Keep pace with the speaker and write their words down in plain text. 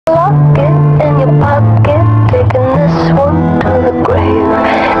Lock it in your pocket, taking this one to the grave.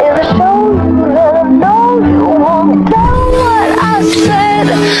 If I show you, then I know you won't tell what I said.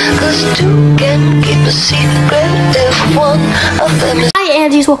 'Cause two can keep a secret if one of them is. Hi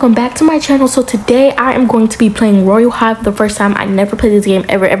Angies, welcome back to my channel. So today I am going to be playing Royal High for the first time. I never played this game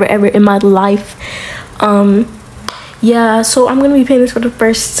ever in my life. Yeah, so I'm gonna be playing this for the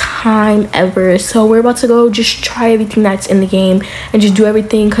first time ever. So we're about to go just try everything that's in the game and just do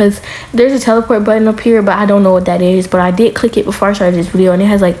everything, because there's a teleport button up here, but I don't know what that is. But I did click it before I started this video, and it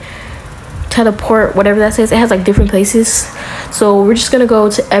has like teleport, whatever that says. It has like different places. So we're just gonna go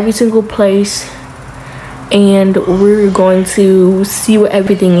to every single place and we're going to see what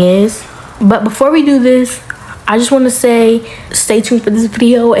everything is. But before we do this, I just want to say stay tuned for this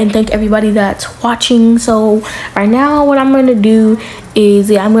video and thank everybody that's watching. So right now what I'm going to do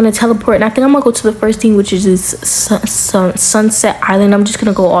is I'm going to teleport, and I think I'm going to go to the first thing, which is this Sunset Island. I'm just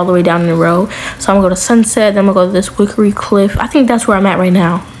going to go all the way down in a row. So I'm going to go to Sunset, then I'm going to go to this Wickery Cliff. I think that's where I'm at right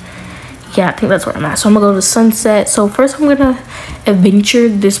now. Yeah, I think that's where I'm at. So I'm going to go to Sunset. So first I'm going to adventure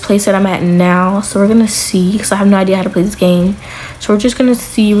this place that I'm at now. So we're going to see, because I have no idea how to play this game. So we're just going to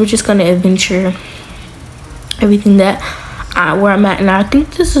see, we're just going to adventure everything that where I'm at. And I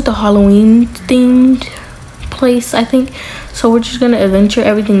think this is the Halloween themed place, I think. So we're just gonna adventure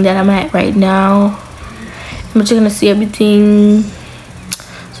everything that I'm at right now. I'm just gonna see everything.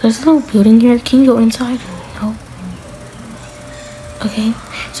 So there's a little building here. Can you go inside? No. Okay,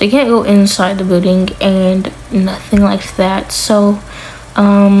 so you can't go inside the building and nothing like that. So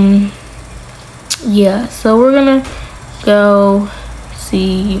yeah, so we're gonna go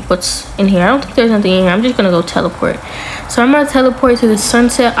see what's in here. I don't think there's nothing in here. I'm just gonna go teleport. So I'm gonna teleport to the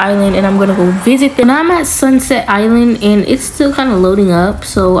Sunset Island and I'm gonna go visit them. I'm at Sunset Island and it's still kind of loading up.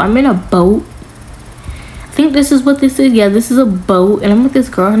 So I'm in a boat. I think this is what this is. Yeah, this is a boat, and I'm with this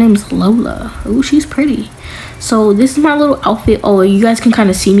girl. Her name's Lola. Oh, she's pretty. So this is my little outfit. Oh, you guys can kind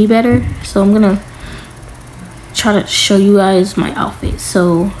of see me better, so I'm gonna try to show you guys my outfit.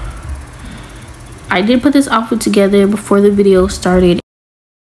 So I did put this outfit together before the video started.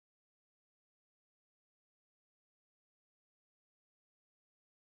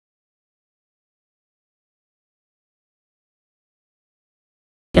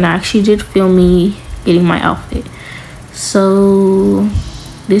 And I actually did film me getting my outfit. So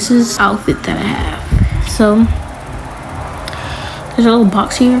this is the outfit that I have. So there's a little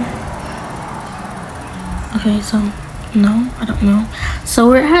box here. Okay, so no, I don't know. So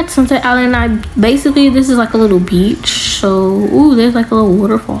we're at Sunset Island. Basically this is like a little beach. So ooh, there's like a little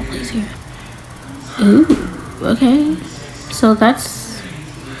waterfall place here. Ooh, okay. So that's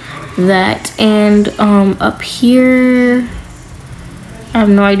that. And up here, I have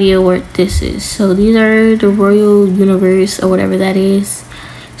no idea what this is. So these are the Royal Universe or whatever that is.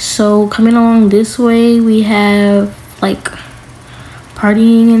 So coming along this way, we have like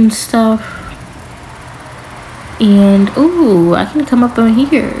partying and stuff. And ooh, I can come up on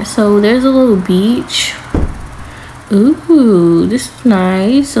here. So there's a little beach. Ooh, this is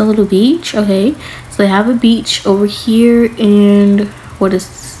nice. A little beach. Okay, so they have a beach over here. And what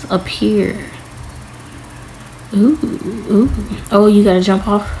is up here? Ooh, ooh. Oh, you gotta jump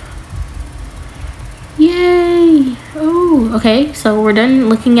off. Yay. Oh, okay. So we're done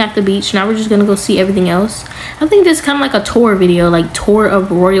looking at the beach. Now we're just gonna go see everything else. I think this is kind of like a tour video, like tour of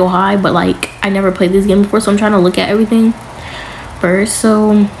Royal High, but like I never played this game before, so I'm trying to look at everything first.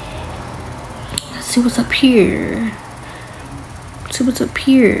 So let's see what's up here. Let's see what's up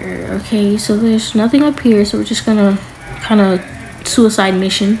here. Okay, so there's nothing up here, so we're just gonna kind of suicide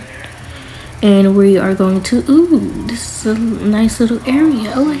mission. And we are going to, ooh, this is a nice little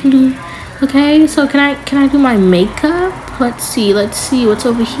area. Oh, I can do, okay, so can I do my makeup? Let's see what's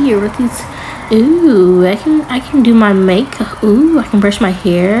over here with these. Ooh, I can do my makeup. Ooh, I can brush my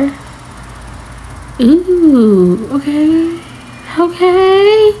hair. Ooh, okay.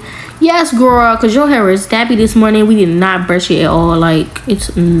 Yes, girl, because your hair is nappy this morning. We did not brush it at all. Like, it's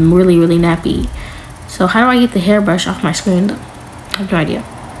really nappy. So how do I get the hairbrush off my screen though? I have no idea.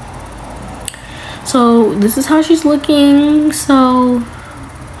 So this is how she's looking. So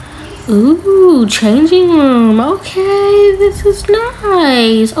ooh, changing room. Okay, this is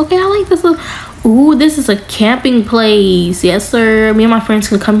nice. Okay, I like this little. Ooh, this is a camping place. Yes sir, me and my friends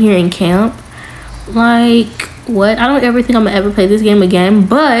can come here and camp. Like what? I don't ever think I'm gonna ever play this game again,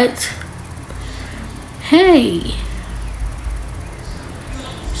 but hey.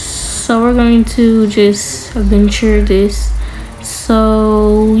 So we're going to just adventure this.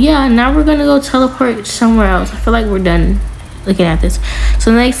 So yeah, now we're gonna go teleport somewhere else. I feel like we're done looking at this.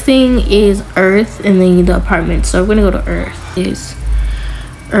 So the next thing is Earth, and then the apartment. So we're gonna go to Earth.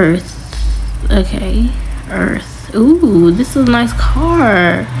 Earth. Okay, Earth. Ooh, this is a nice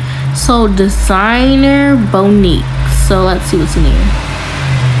car. So designer Bonique. So let's see what's in here.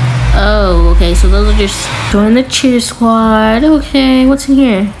 Oh, okay, so those are just join the cheer squad. Okay, what's in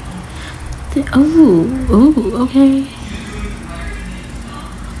here? Oh, okay.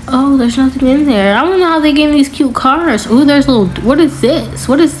 Oh, there's nothing in there. I don't know how they gave me these cute cars. Oh, there's a little, what is this?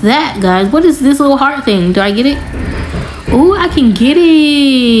 What is that, guys? What is this little heart thing? Do I get it? Oh, I can get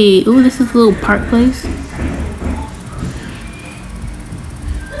it. Oh, this is a little park place.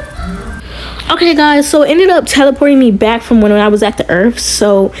 Okay, guys, so it ended up teleporting me back from when I was at the Earth.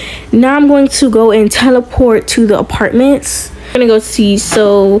 So now I'm going to go and teleport to the apartments. I'm gonna go see.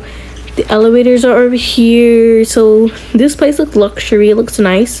 So the elevators are over here. So this place looks luxury. It looks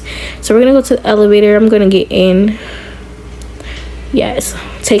nice. So we're gonna go to the elevator. I'm gonna get in. Yes,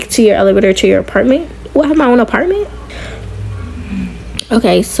 take to your elevator to your apartment. Oh, I have my own apartment.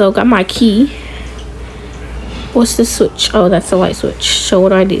 Okay, so got my key. What's the switch? Oh, that's the light switch. So what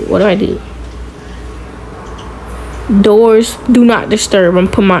do I do? What do I do? Doors do not disturb. I'm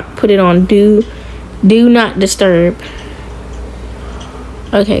put it on do not disturb.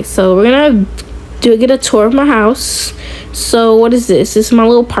 Okay, so we're gonna get a tour of my house. So what is this? This is my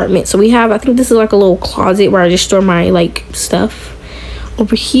little apartment. So we have, I think this is like a little closet where I just store my like stuff.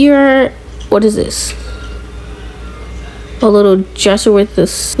 Over here, what is this? A little dresser with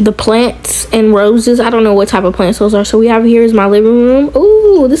the plants and roses. I don't know what type of plants those are. So we have here is my living room.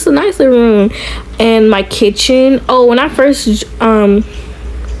 Ooh, this is a nice living room. And my kitchen. Oh, when I first it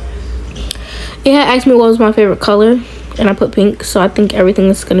had asked me what was my favorite color, and I put pink, so I think everything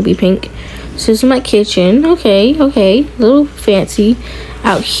is gonna be pink. So this is my kitchen. Okay, a little fancy.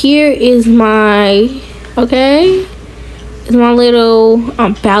 Out here is my my little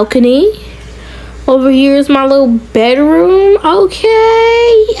balcony. Over here is my little bedroom.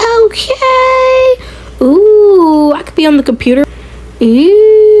 Okay. Ooh, I could be on the computer.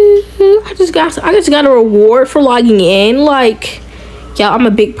 Ooh, I just got a reward for logging in. Like, y'all, I'm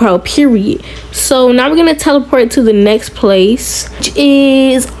a big pro, period. So now we're gonna teleport to the next place, which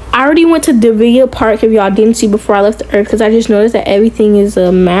is, I already went to Davia Park, if y'all didn't see before I left the Earth, because I just noticed that everything is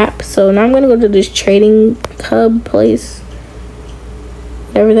a map. So now I'm gonna go to this trading hub place,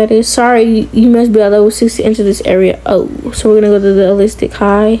 whatever that is. Sorry, you must be at level 6 to enter this area. Oh, so we're gonna go to the Holistic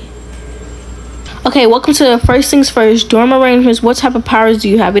High. Okay, welcome to the first things first. Dorm arrangements. What type of powers do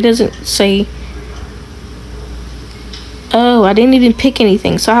you have? It doesn't say. Oh, I didn't even pick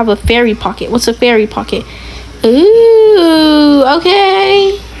anything. So I have a fairy pocket. What's a fairy pocket? Ooh,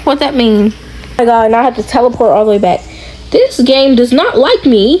 okay. What that mean? Oh my god, now I have to teleport all the way back. This game does not like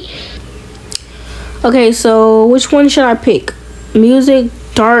me. Okay, so which one should I pick? Music,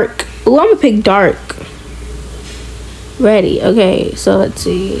 dark. Ooh, I'm gonna pick dark. Ready. Okay, so let's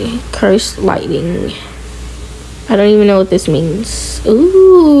see. Cursed lighting. I don't even know what this means.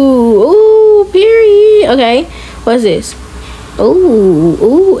 Ooh, period. Okay, what's this?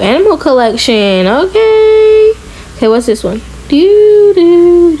 Ooh, animal collection. Okay, what's this one?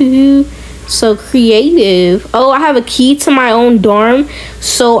 So creative. Oh, I have a key to my own dorm,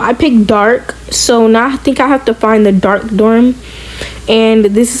 so I picked dark. So now I think I have to find the dark dorm, and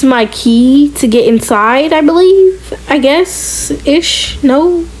this is my key to get inside, I believe, I guess ish.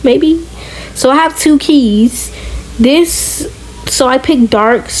 No, maybe. So I have 2 keys. So I picked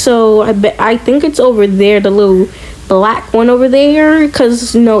dark, so I think it's over there, the little black one over there,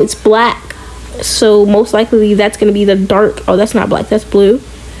 because you know it's black, so most likely that's gonna be the dark. Oh, that's not black, that's blue.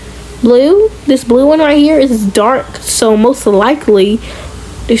 This blue one right here is dark, so most likely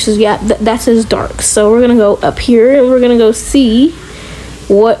this is, yeah, that says dark. So we're gonna go up here and we're gonna go see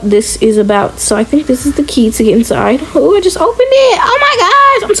what this is about. So I think this is the key to get inside. Oh, I just opened it. Oh my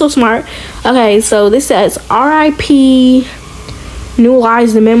gosh, I'm so smart. Okay, so this says RIP New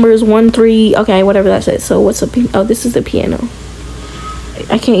Lives, the members 1-3. Okay, whatever that says. So what's up? Oh, this is the piano.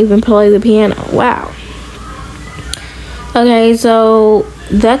 I can't even play the piano. Wow. Okay, so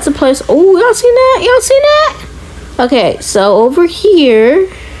that's a place. Oh, y'all seen that? Okay, so over here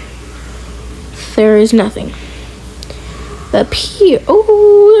there is nothing. Up here,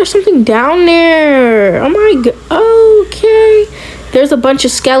 oh, there's something down there. Oh my god. Okay, there's a bunch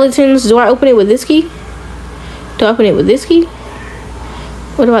of skeletons. Do I open it with this key?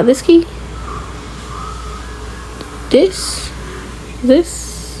 What about this key? This.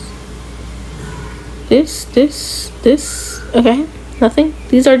 Okay, nothing.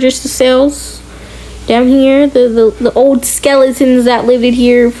 These are just the cells down here. The old skeletons that lived in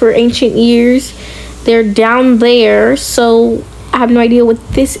here for ancient years. They're down there. So I have no idea what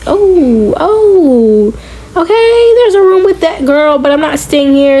this. Oh, Okay, there's a room with that girl, but I'm not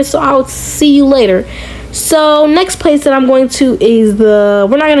staying here, so I'll see you later. So next place that I'm going to is we're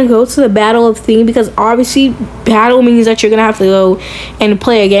not gonna go to the battle of thing, because obviously battle means that you're gonna have to go and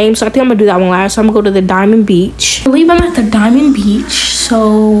play a game. So I think I'm gonna do that one last. So I'm gonna go to the Diamond Beach. I believe I'm at the Diamond Beach,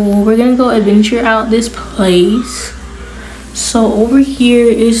 so we're gonna go adventure out this place. So over here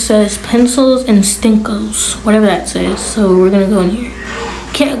it says pencils and stinkos, whatever that says. So we're gonna go in here.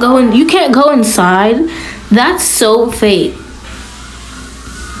 You can't go inside. That's so fake.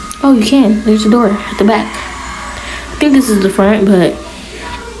 Oh, you can. There's a door at the back. I think this is the front, but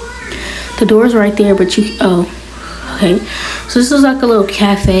the door's right there, but oh, okay. So this is like a little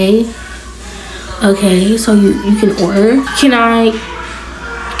cafe. Okay, so you can order. Can I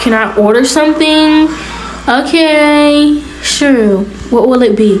order something? Okay, sure. What will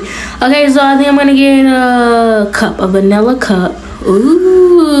it be? Okay, so I think I'm gonna get a vanilla cup.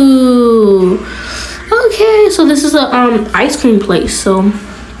 Ooh. Okay, so this is a ice cream place. So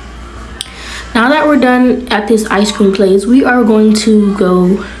now that we're done at this ice cream place, we are going to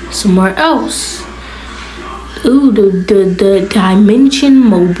go somewhere else. Ooh, the Dimension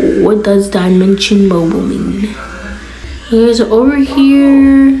Mobile. What does Dimension Mobile mean? Okay, so over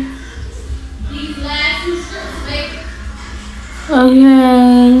here.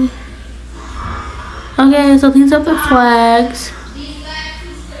 Okay. Okay, so these are the flags.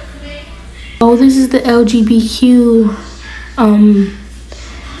 Oh, this is the LGBTQ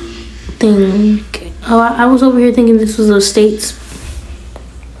thing. Oh, I was over here thinking this was the States.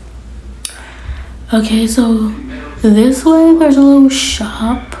 Okay, so this way there's a little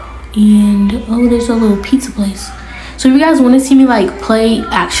shop, and oh, there's a little pizza place. So if you guys want to see me like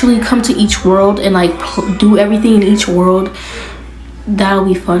actually come to each world and like do everything in each world, that'll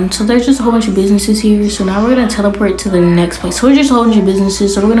be fun. So there's just a whole bunch of businesses here. So now we're gonna teleport to the next place. So we're just a whole bunch of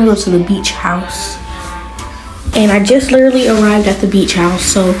businesses. So we're gonna go to the beach house, and I just literally arrived at the beach house.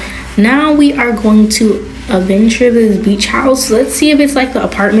 So now we are going to adventure this beach house. Let's see if it's like the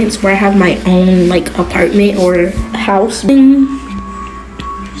apartments where I have my own like apartment or house thing.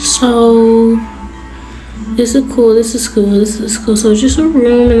 So this is cool, this is cool, this is cool. So it's just a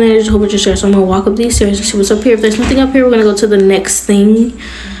room, and then there's a whole bunch of stairs. So I'm gonna walk up these stairs and see what's up here. If there's nothing up here, we're gonna go to the next thing.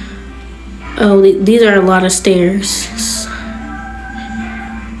 Oh, these are a lot of stairs.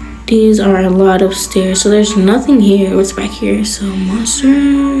 These are a lot of stairs. So there's nothing here. What's back here? So monster.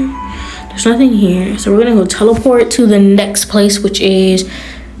 There's nothing here. So we're gonna go teleport to the next place, which is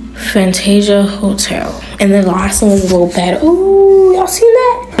Fantasia Hotel. And then the last one is a little bed. Ooh, y'all seen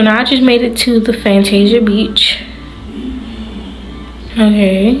that? So now I just made it to the Fantasia Beach.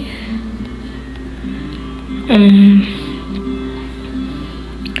 Okay.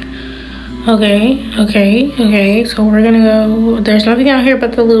 Okay. So we're gonna go. There's nothing out here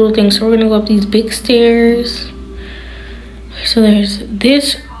but the little thing. So we're gonna go up these big stairs. So there's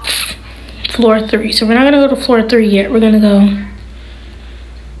this floor 3. So we're not gonna go to floor 3 yet. We're gonna go.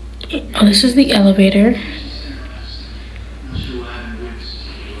 Oh, this is the elevator.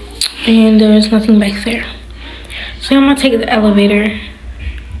 And there's nothing back there. So I'm gonna take the elevator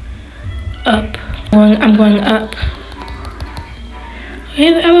up. I'm going up. Okay,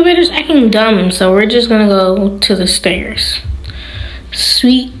 the elevator's acting dumb, so we're just gonna go to the stairs.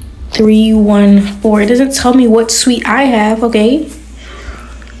 Suite 314. It doesn't tell me what suite I have, okay?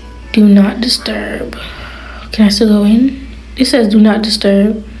 Do not disturb. Can I still go in? It says do not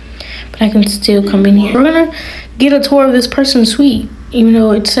disturb, but I can still come in here. We're gonna get a tour of this person's suite, even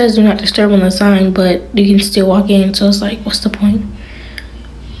though it says do not disturb on the sign, but you can still walk in, so it's like, what's the point?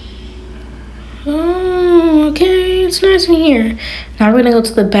 Oh, okay, it's nice in here. Now we're gonna go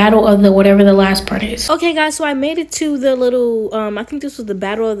to the battle of the whatever the last part is. Okay guys, so I made it to the little I think this was the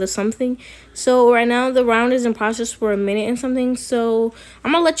battle of the something. So right now the round is in process for a minute and something. So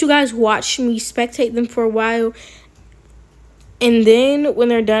I'm gonna let you guys watch me spectate them for a while, and then when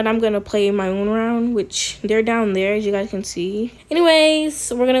they're done, I'm gonna play my own round, which they're down there as you guys can see.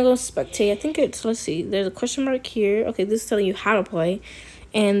 Anyways, we're gonna go spectate. I think it's, let's see, there's a question mark here. Okay, this is telling you how to play,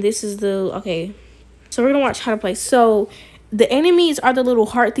 and this is the, okay, so we're gonna watch how to play. So the enemies are the little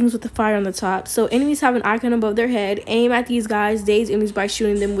heart things with the fire on the top. So enemies have an icon above their head. Aim at these guys, daze enemies by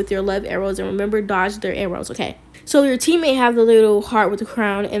shooting them with your left arrows, and remember, dodge their arrows. Okay, so your teammate have the little heart with the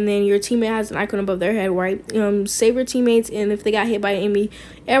crown, and then your teammate has an icon above their head, right? Save your teammates, and if they got hit by an enemy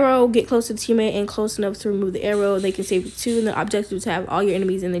arrow, get close to the teammate and close enough to remove the arrow. They can save you too, and the objective is to have all your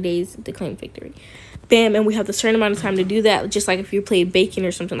enemies in the daze to claim victory. Bam, and we have a certain amount of time to do that, just like if you played bacon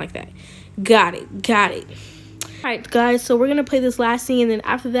or something like that. Got it. Alright guys, so we're gonna play this last scene, and then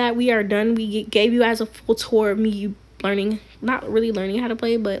after that we are done. We gave you guys a full tour of me learning, not really learning how to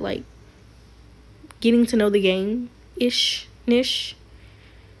play, but like getting to know the game ish, niche,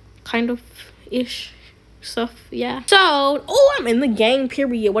 kind of ish stuff. Yeah. So, oh, I'm in the game.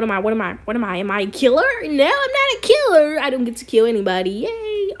 Period. What am I? Am I a killer? No, I'm not a killer. I don't get to kill anybody.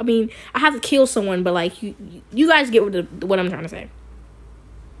 Yay! I mean, I have to kill someone, but like you guys get what I'm trying to say.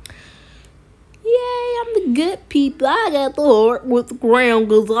 Yay, I'm the good people. I got the heart with the ground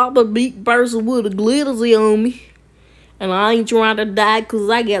because I'm a big person with a glittersy on me. And I ain't trying to die because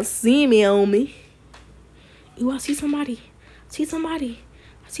I got semi on me. Ooh, I see somebody.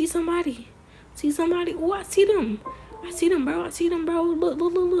 Oh, I see them. Bro.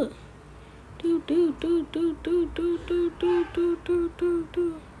 Look. Oh,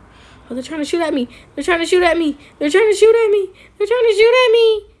 they're trying to shoot at me. They're trying to shoot at me.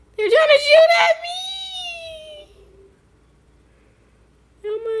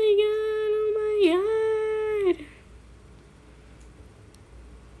 Oh my god.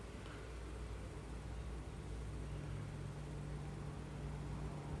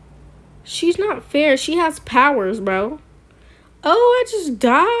 She's not fair. She has powers, bro. Oh, I just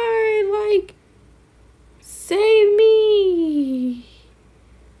died. Like, save me.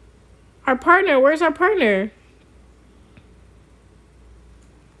 Our partner. Where's our partner?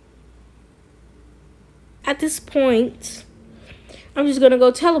 At this point, I'm just gonna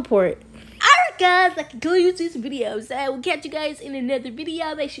go teleport. Alright guys, that concludes this video. So I will catch you guys in another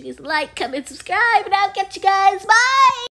video. Make sure you guys like, comment, subscribe, and I'll catch you guys. Bye!